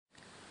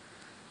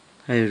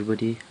Hi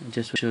everybody, I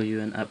just show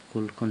you an app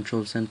called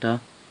Control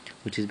Center,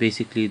 which is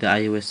basically the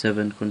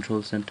IOS7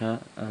 Control Center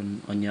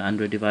on your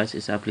Android device.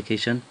 It's an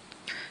application.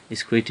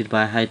 It's created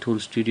by High Tool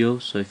Studio,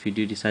 so if you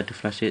do decide to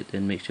flash it,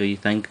 then make sure you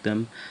thank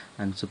them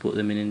and support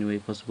them in any way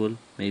possible.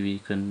 Maybe you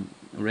can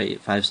rate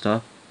it 5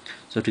 star.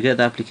 So to get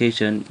the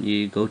application,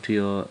 you go to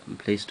your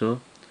Play Store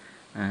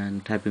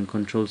and type in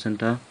Control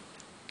Center,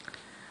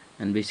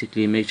 and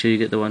basically make sure you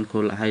get the one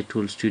called High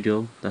Tool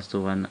Studio. That's the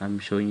one I'm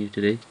showing you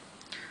today.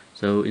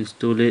 So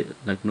install it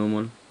like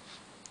normal.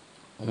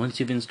 Once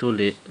you've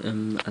installed it,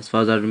 as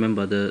far as I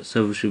remember, the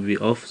server should be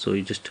off, so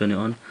you just turn it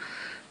on.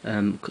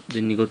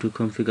 Then you go to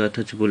configure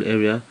touchable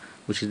area,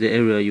 which is the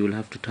area you will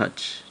have to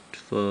touch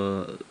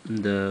for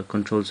the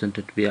control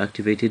center to be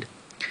activated.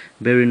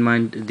 Bear in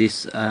mind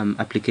this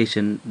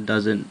application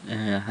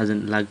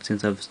hasn't lagged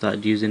since I've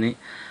started using it.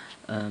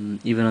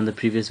 Even on the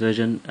previous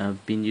version,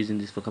 I've been using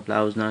this for a couple of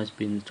hours now. It's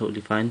been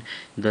totally fine.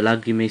 The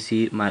lag you may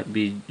see might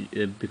be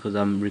because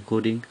I'm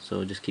recording,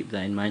 so just keep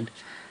that in mind.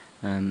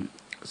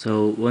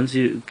 So once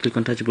you click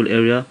on touchable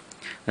area,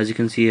 as you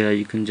can see here,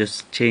 you can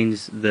just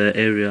change the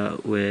area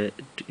where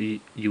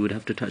you would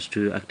have to touch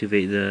to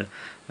activate the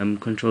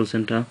control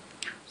center.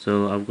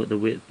 So I've got the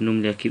width.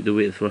 Normally I keep the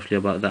width roughly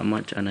about that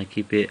much, and I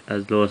keep it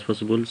as low as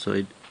possible,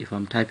 so if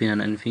I'm typing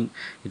on anything,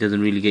 it doesn't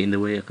really get in the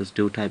way. I can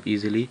still type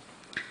easily.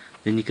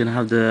 Then you can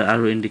have the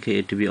arrow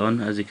indicator to be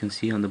on, as you can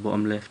see on the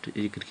bottom left.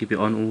 You could keep it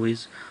on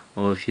always,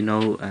 or if you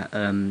know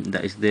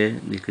that it's there,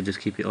 you could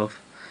just keep it off,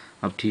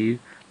 up to you.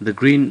 The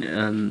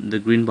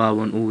green bar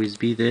won't always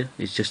be there.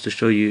 It's just to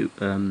show you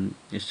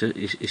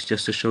it's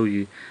just to show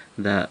you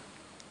that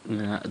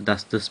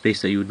that's the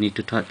space that you would need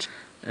to touch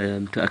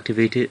to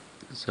activate it.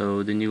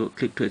 So then you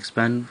click to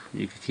expand.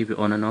 You can keep it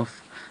on and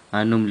off.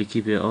 I normally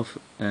keep it off.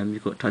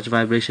 You've got touch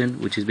vibration,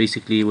 which is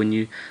basically when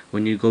you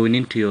going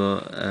into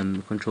your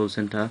control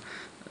center,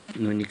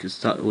 when you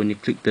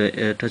click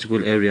the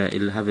touchable area,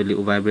 it'll have a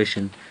little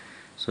vibration.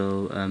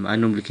 So I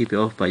normally keep it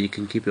off, but you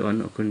can keep it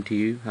on according to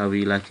you, however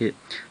you like it.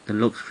 The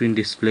lock screen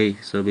display,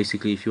 so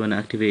basically if you want to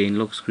activate in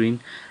lock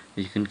screen,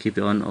 you can keep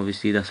it on.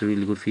 Obviously that's a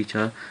really good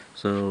feature.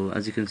 So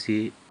as you can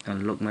see, I'll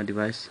lock my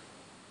device.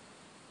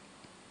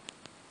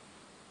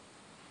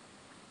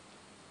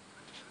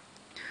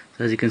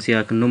 So as you can see,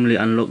 I can normally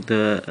unlock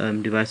the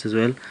device as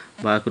well,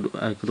 but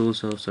I could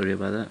also, sorry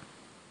about that.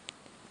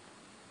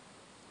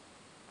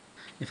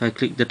 If I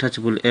click the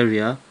touchable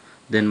area,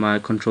 then my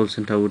control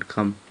center would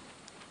come.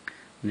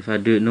 And if I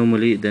do it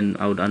normally, then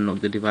I would unlock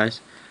the device.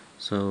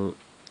 So you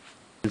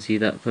can see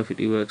that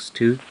perfectly works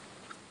too.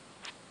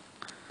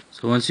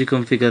 So once you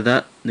configure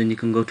that, then you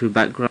can go to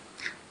background,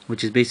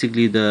 which is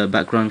basically the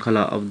background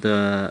color of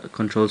the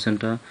control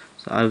center.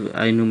 So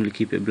I normally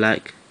keep it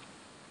black.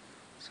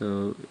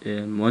 So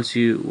once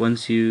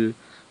you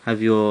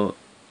have your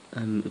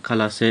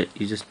color set,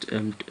 you just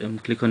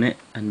click on it,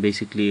 and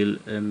basically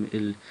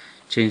it'll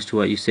change to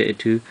what you set it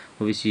to.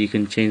 Obviously you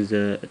can change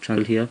the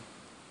channel here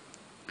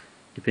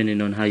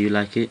depending on how you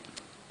like it.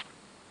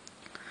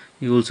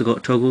 You also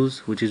got toggles,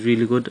 which is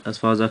really good. As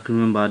far as I can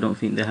remember, I don't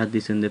think they had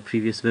this in the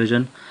previous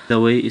version.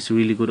 That way, it's a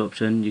really good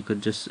option. You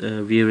could just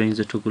rearrange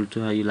the toggle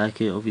to how you like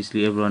it.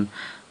 Obviously everyone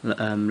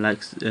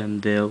likes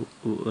their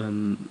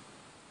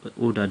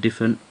order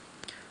different,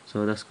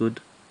 so that's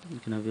good. You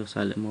can have your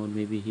silent mode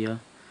maybe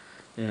here.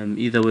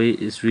 Either way,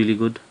 it's really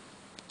good.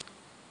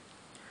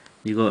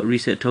 You got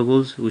reset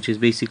toggles, which is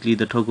basically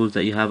the toggles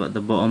that you have at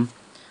the bottom.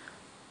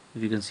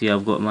 If you can see,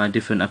 I've got my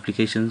different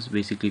applications.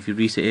 Basically if you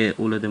reset it,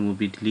 all of them will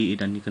be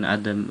deleted, and you can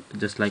add them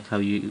just like how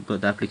you got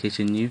the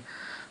application new.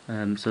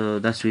 So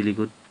that's really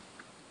good.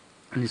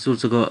 And it's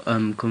also got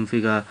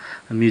configure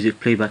a music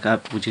playback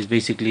app, which is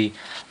basically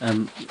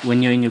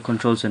when you're in your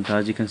control center,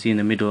 as you can see in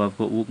the middle, I've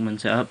got Walkman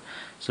set up.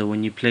 So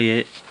when you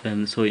play it,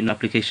 so in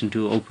application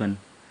to open.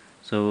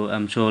 So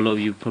I'm sure a lot of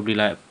you probably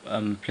like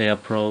Player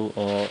Pro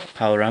or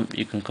Power Amp.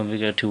 You can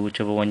configure it to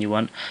whichever one you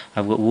want.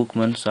 I've got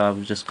Walkman, so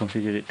I've just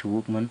configured it to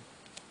Walkman.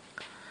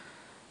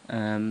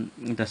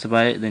 That's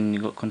about it. Then you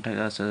got contact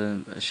us,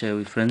 share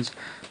with friends.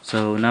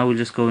 So now we'll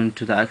just go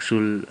into the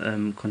actual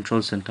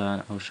control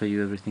center. I'll show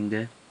you everything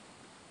there.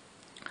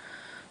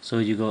 So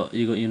you got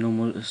your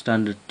normal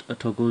standard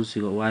toggles.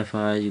 You got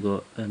Wi-Fi, you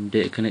got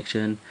data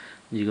connection,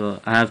 I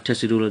have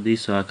tested all of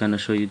these, so I kind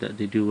of show you that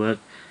they do work.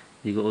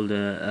 You got all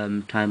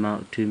the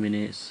timeout, 2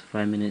 minutes,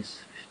 5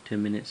 minutes,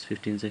 10 minutes,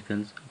 15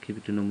 seconds. I'll keep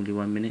it to normally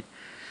 1 minute.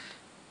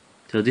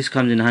 So this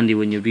comes in handy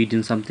when you're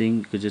reading something.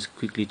 You could just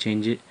quickly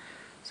change it.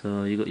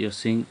 So you got your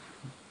sync,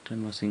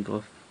 turn my sync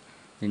off.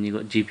 Then you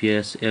got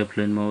GPS,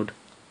 airplane mode,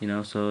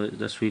 so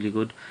that's really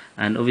good.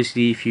 And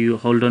obviously if you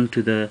hold on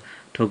to the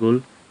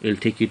toggle, it'll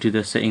take you to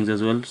the settings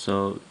as well.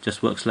 So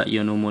just works like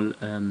your normal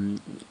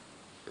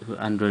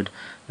Android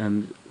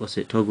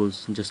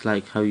toggles, just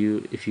like how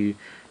if you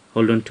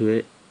hold on to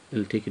it,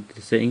 it'll take you to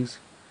the settings.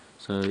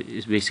 So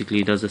it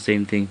basically does the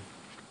same thing.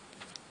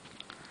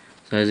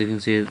 So as you can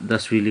see,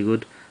 that's really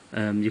good.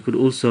 You could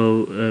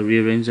also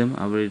rearrange them.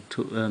 I already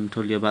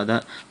told you about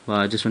that, but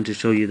I just want to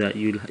show you that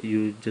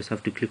you just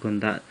have to click on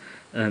that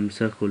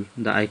circle,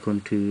 the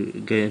icon, to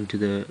get into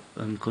the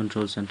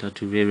control center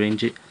to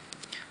rearrange it.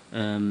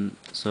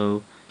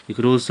 So you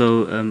could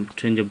also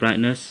change the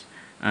brightness,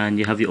 and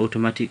you have your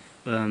automatic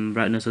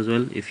brightness as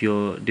well. If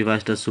your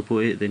device does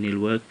support it, then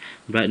it'll work.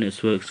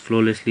 Brightness works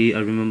flawlessly. I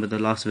remember the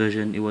last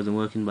version it wasn't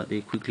working, but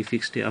they quickly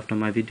fixed it after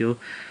my video,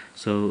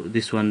 so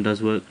this one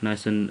does work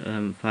nice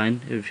and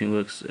fine. Everything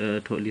works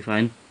totally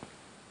fine.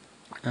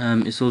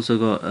 It's also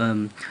got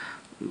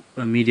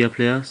a media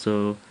player,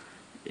 so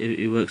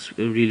it works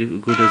really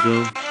good as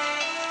well.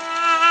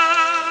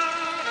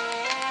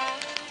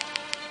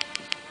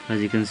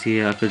 As you can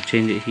see, I could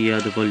change it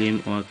here, the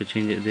volume, or I could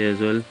change it there as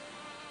well.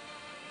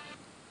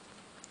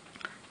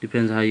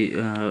 Depends how do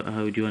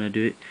you want to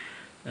do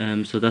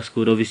it. So that's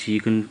good. Obviously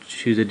you can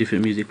choose a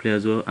different music player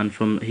as well, and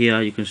from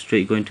here you can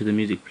straight go into the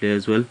music player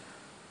as well,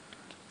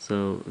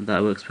 so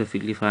that works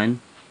perfectly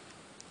fine.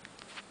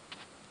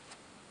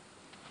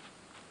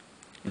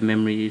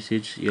 Memory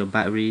usage, your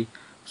battery,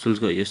 so it's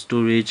got your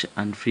storage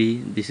and free.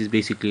 This is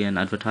basically an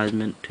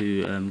advertisement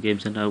to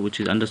Game Center, which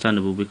is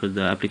understandable because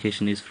the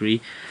application is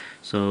free.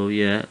 So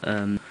yeah,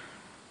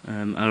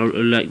 I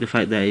like the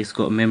fact that it's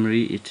got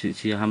memory. It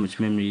tells you how much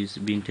memory is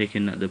being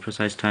taken at the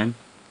precise time.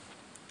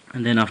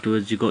 And then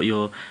afterwards you got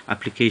your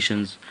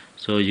applications.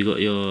 So you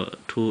got your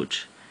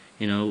torch,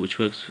 which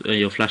works,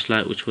 your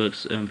flashlight, which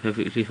works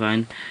perfectly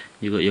fine.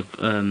 You got your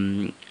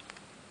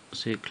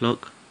say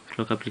clock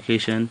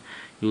application.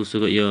 You also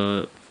got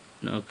your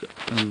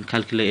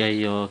calculator,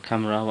 your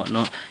camera,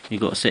 whatnot. You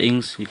got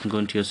settings. You can go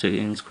into your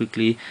settings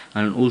quickly,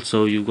 and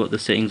also you've got the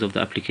settings of the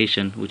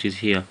application, which is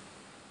here.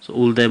 So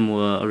all them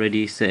were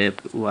already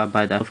set up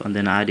by that, and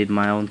then I added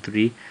my own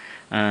 3,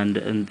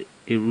 and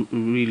it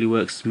really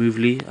works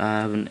smoothly.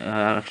 I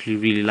actually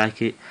really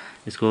like it.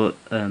 It's got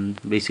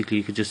basically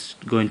you could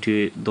just go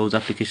into those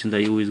applications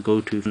that you always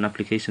go to. An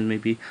application,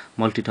 maybe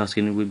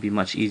multitasking would be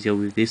much easier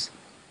with this.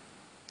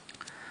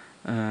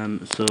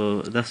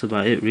 So that's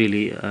about it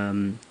really.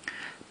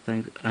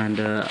 Thanks. And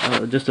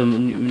just a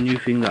new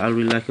thing that I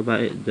really like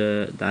about it,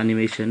 the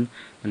animation.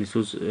 And it's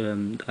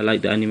also I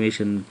like the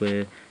animation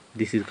where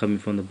this is coming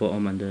from the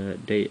bottom and the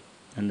day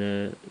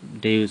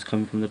is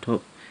coming from the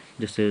top.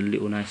 Just a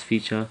little nice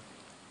feature.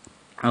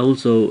 I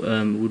also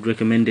would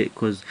recommend it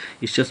because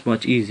it's just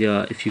much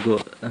easier if you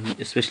got,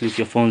 especially if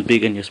your phone's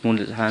big and your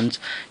hands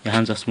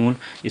are small.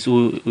 It's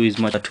always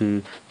much better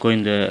to go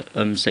in the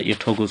set your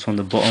toggles from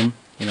the bottom.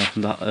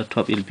 From the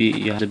top it'll be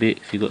you have a bit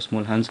if you got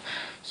small hands.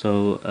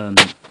 So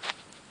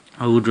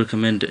I would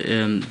recommend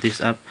this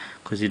app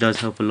because it does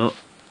help a lot.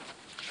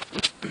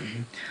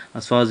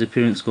 As far as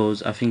appearance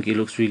goes, I think it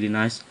looks really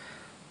nice.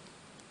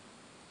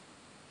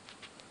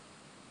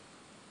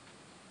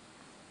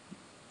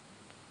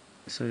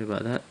 Sorry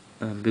about that,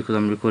 because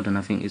I'm recording.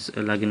 I think it's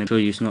lagging. I'm sure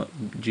it's not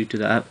due to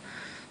the app.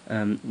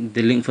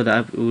 The link for the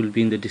app will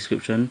be in the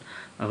description.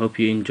 I hope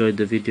you enjoyed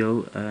the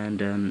video,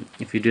 and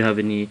if you do have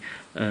any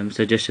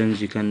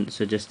suggestions, you can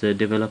suggest the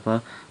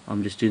developer.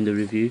 I'm just doing the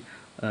review.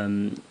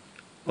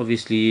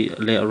 Obviously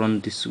later on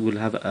this will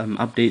have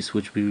updates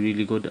which will be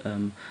really good.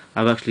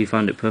 I've actually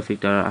found it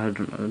perfect. I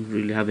don't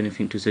really have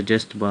anything to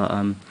suggest, but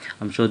I'm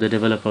sure the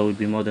developer would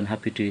be more than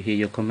happy to hear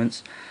your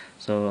comments.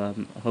 So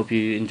I hope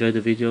you enjoyed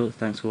the video.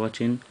 Thanks for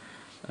watching.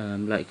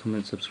 Like,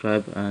 comment,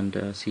 subscribe,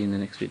 and see you in the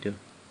next video.